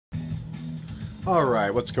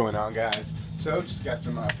Alright, what's going on, guys? So, just got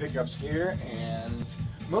some pickups here, and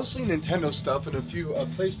mostly Nintendo stuff and a few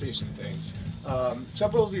PlayStation things.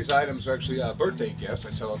 Several of these items are actually birthday gifts. I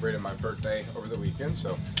celebrated my birthday over the weekend,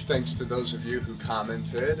 so thanks to those of you who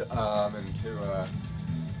commented and who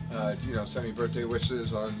sent me birthday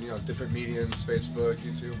wishes on different mediums, Facebook,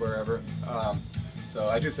 YouTube, wherever. So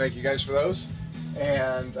I do thank you guys for those.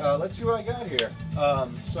 And let's see what I got here.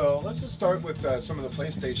 So let's just start with some of the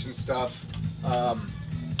PlayStation stuff.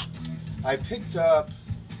 I picked up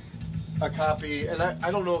a copy, and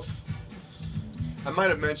I don't know if I might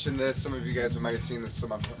have mentioned this. Some of you guys might have seen this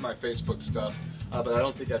some of my Facebook stuff, but I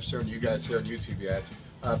don't think I've shown you guys here on YouTube yet.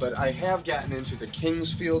 But I have gotten into the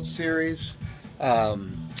Kingsfield series.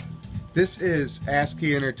 This is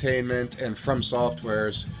ASCII Entertainment and From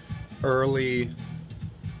Software's early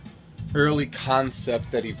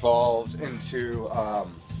concept that evolved into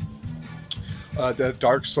the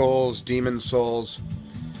Dark Souls, Demon Souls.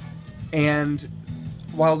 And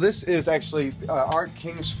while this is actually our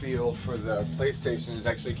Kingsfield for the PlayStation is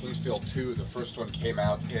actually Kingsfield 2, the first one came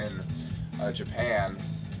out in Japan.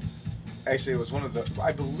 Actually, it was one of the,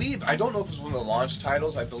 I believe, I don't know if it was one of the launch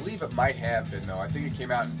titles. I believe it might have been, though. I think it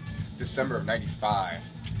came out in December of ~95.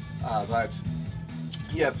 But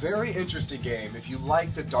yeah, very interesting game. If you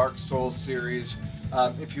like the Dark Souls series,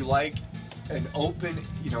 if you like an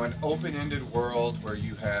open-ended world where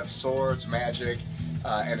you have swords, magic,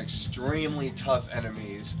 and extremely tough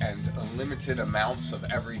enemies and unlimited amounts of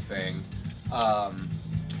everything,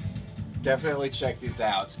 definitely check these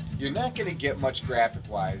out. You're not going to get much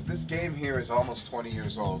graphic-wise. This game here is almost 20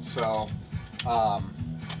 years old, so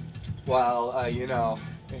while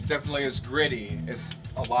it definitely is gritty, it's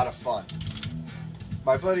a lot of fun.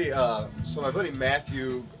 My buddy, my buddy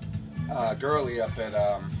Matthew Gurley up at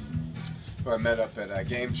who I met up at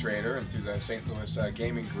Game Trader and through the St. Louis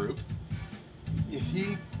gaming group.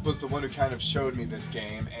 He was the one who kind of showed me this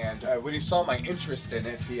game, and when he saw my interest in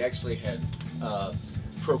it, he actually had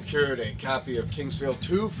procured a copy of Kingsfield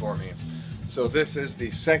 2 for me. So this is the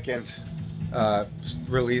second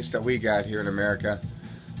release that we got here in America.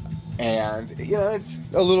 And it's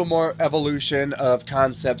a little more evolution of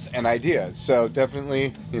concepts and ideas. So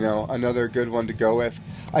definitely, another good one to go with.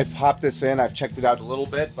 I've popped this in, I've checked it out a little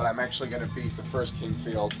bit, but I'm actually going to beat the first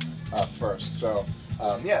Kingsfield first. So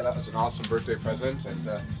yeah, that was an awesome birthday present, and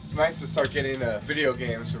it's nice to start getting video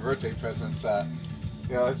games for birthday presents.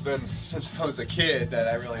 It's been since I was a kid that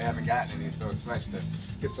I really haven't gotten any, so it's nice to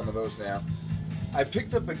get some of those now. I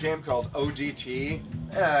picked up a game called ODT.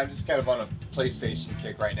 I'm just kind of on a PlayStation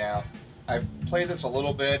kick right now. I've played this a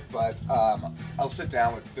little bit, but I'll sit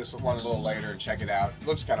down with this one a little later and check it out. It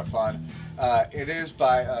looks kind of fun. It is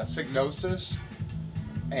by Psygnosis,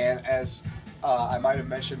 and as I might have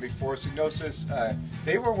mentioned before, Psygnosis,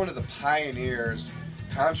 they were one of the pioneers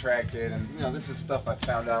contracted, and this is stuff I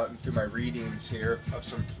found out through my readings here of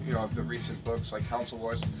some of the recent books like Console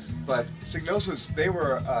Wars. But Psygnosis, they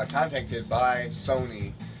were contacted by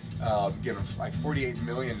Sony, given like $48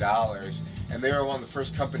 million, and they were one of the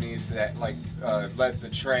first companies that led the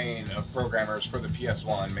train of programmers for the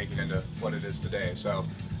PS1, making it into what it is today. So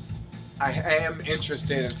I am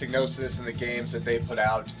interested in Psygnosis and the games that they put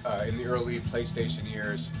out in the early PlayStation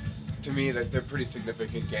years. To me, that they're pretty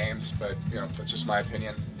significant games, but that's just my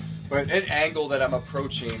opinion. But an angle that I'm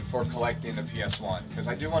approaching for collecting the PS1, because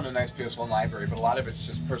I do want a nice PS1 library, but a lot of it's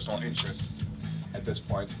just personal interest at this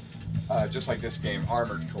point. Just like this game,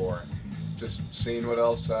 Armored Core. Just seeing what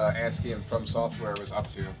else ASCII and From Software was up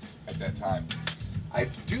to at that time. I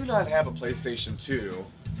do not have a PlayStation 2,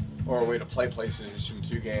 or a way to play PlayStation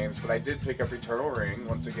 2 games, but I did pick up Eternal Ring.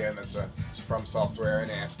 Once again, it's From Software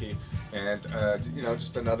and ASCII, and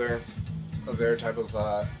just another of their type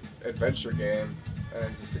of adventure game,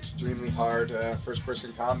 and just extremely hard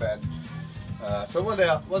first-person combat. So one day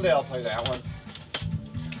I'll play that one.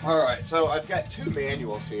 All right, so I've got two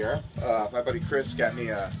manuals here. My buddy Chris found me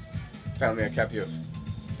a copy of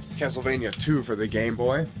Castlevania 2 for the Game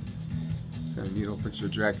Boy. Got a neat little picture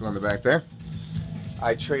of Dracula on the back there.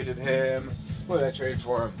 I traded him, what did I trade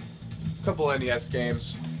for him? A couple NES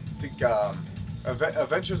games. I think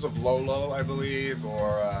Adventures of Lolo, I believe,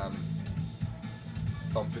 or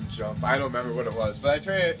Bump and Jump. I don't remember what it was, but I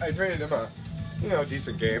traded him a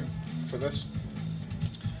decent game for this.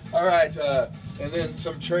 All right, and then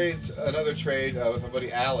another trade with my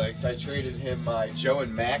buddy Alex. I traded him my Joe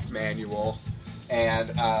and Mac manual, and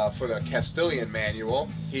for the Castilian manual,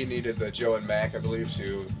 he needed the Joe and Mac, I believe,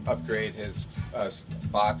 to upgrade his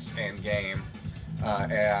box and game.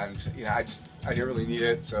 And I didn't really need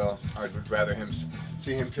it, so I would rather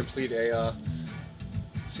see him complete a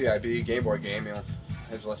CIB Game Boy game.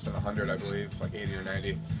 It's less than 100, I believe, like 80 or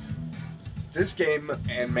 90. This game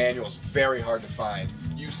and manual is very hard to find.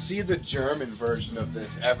 You see the German version of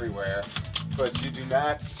this everywhere, but you do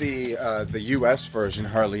not see the US version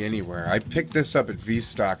hardly anywhere. I picked this up at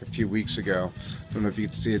V-Stock a few weeks ago. I don't know if you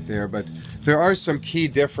can see it there, but there are some key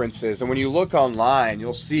differences. And when you look online,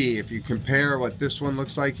 you'll see, if you compare what this one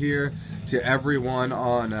looks like here to everyone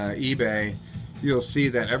on eBay, you'll see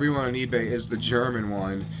that everyone on eBay is the German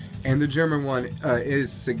one. And the German one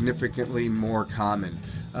is significantly more common.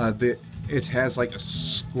 It has like a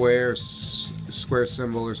square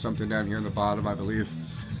symbol or something down here in the bottom, I believe.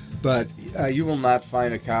 But you will not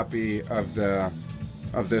find a copy of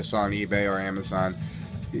this on eBay or Amazon.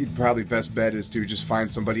 Probably best bet is to just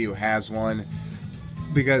find somebody who has one,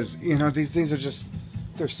 because you know these things are just,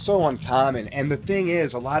 they're so uncommon. And the thing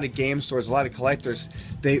is, a lot of game stores, a lot of collectors,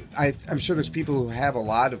 I'm sure there's people who have a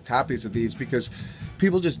lot of copies of these because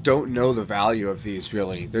people just don't know the value of these,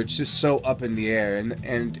 really. They're just so up in the air,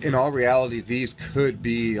 and in all reality, these could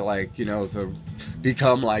be like, you know,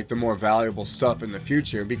 become like the more valuable stuff in the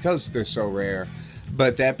future because they're so rare.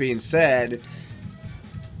 But that being said,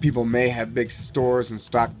 people may have big stores and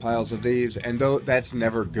stockpiles of these, and though that's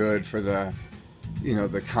never good for the, you know,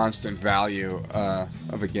 the constant value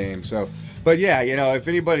of a game. So, but yeah, you know, if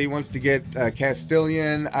anybody wants to get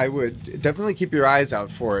Castilian, I would definitely keep your eyes out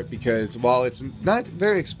for it, because while it's not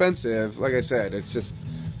very expensive, like I said, it's just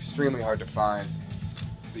extremely hard to find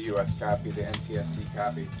the US copy, the NTSC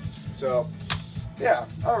copy. So yeah,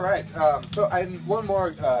 all right. So I one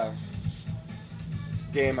more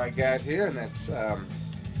game I got here, and that's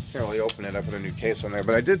can't really open it. I put a new case on there,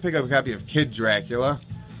 but I did pick up a copy of Kid Dracula.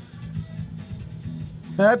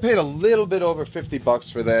 I paid a little bit over 50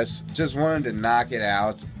 bucks for this. Just wanted to knock it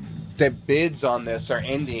out. The bids on this are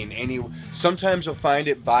ending sometimes you'll find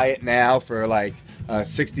it, buy it now for like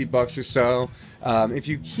 60 bucks or so. If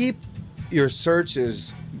you keep your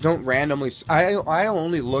searches, don't randomly, I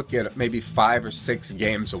only look at maybe 5 or 6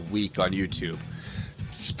 games a week on YouTube.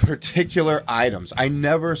 Particular items. I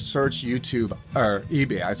never search YouTube or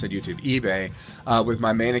eBay. I said YouTube, eBay with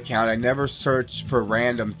my main account. I never search for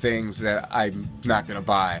random things that I'm not going to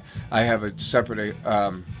buy. I have a separate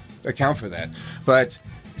account for that. But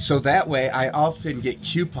so that way I often get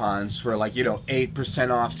coupons for, like, you know,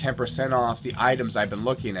 8% off, 10% off the items I've been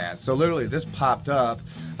looking at. So literally this popped up.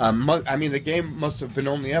 I mean, the game must have been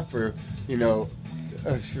only up for, you know,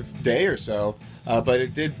 a day or so. But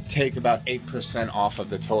it did take about 8% off of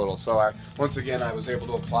the total. So once again, I was able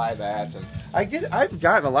to apply that, and I've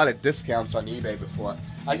gotten a lot of discounts on eBay before.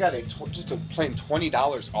 I got just a plain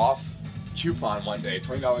 $20 off coupon one day,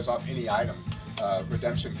 $20 off any item,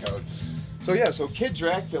 redemption code. So yeah, so Kid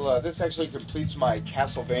Dracula, this actually completes my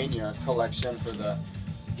Castlevania collection for the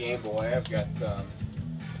Game Boy. I've got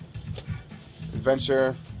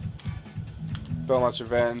Adventure, Belmont's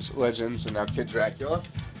Revenge, Legends, and now Kid Dracula.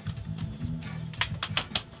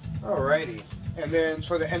 Alrighty, and then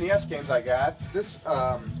for the NES games I got, this,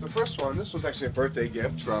 the first one, this was actually a birthday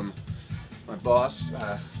gift from my boss,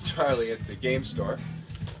 Charlie, at the game store.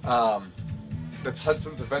 That's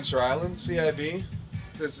Hudson's Adventure Island, CIB.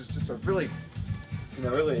 This is just a really, you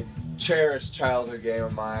know, really cherished childhood game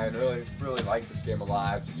of mine. Really like this game a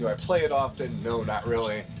lot. Do I play it often? No, not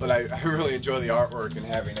really. But I really enjoy the artwork and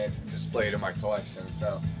having it displayed in my collection.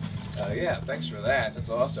 So, yeah, thanks for that.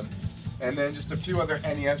 That's awesome. And then just a few other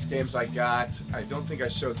NES games I got. I don't think I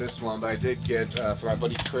showed this one, but I did get, for my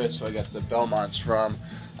buddy Chris, who I got the Belmonts from,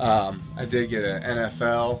 I did get an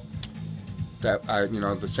NFL, that you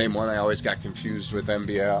know, the same one I always got confused with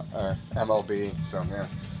MLB, so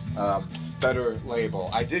yeah. Better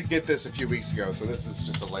label. I did get this a few weeks ago, so this is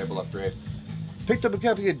just a label upgrade. Picked up a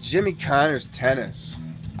copy of Jimmy Connor's Tennis.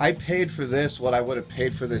 I paid for this what I would have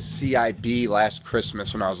paid for this CIB last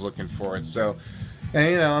Christmas when I was looking for it, so. And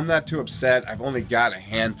you know, I'm not too upset. I've only got a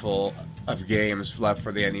handful of games left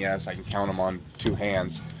for the NES. I can count them on 2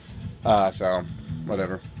 hands. So,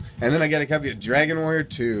 whatever. And then I got a copy of Dragon Warrior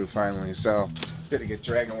 2 finally. So, it's good to get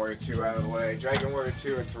Dragon Warrior 2 out of the way. Dragon Warrior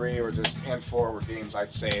 2 and 3 were just, and 4 were games I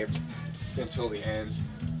saved until the end.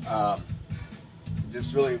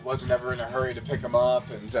 Just really wasn't ever in a hurry to pick them up,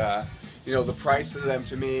 and you know, the price of them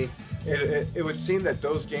to me, it would seem that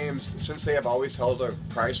those games, since they have always held a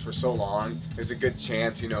price for so long, there's a good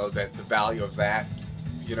chance, you know, that the value of that,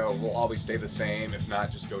 you know, will always stay the same, if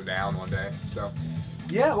not just go down one day. So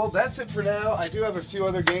yeah, well, that's it for now. I do have a few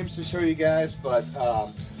other games to show you guys, but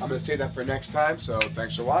I'm going to save that for next time. So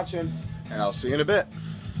thanks for watching, and I'll see you in a bit.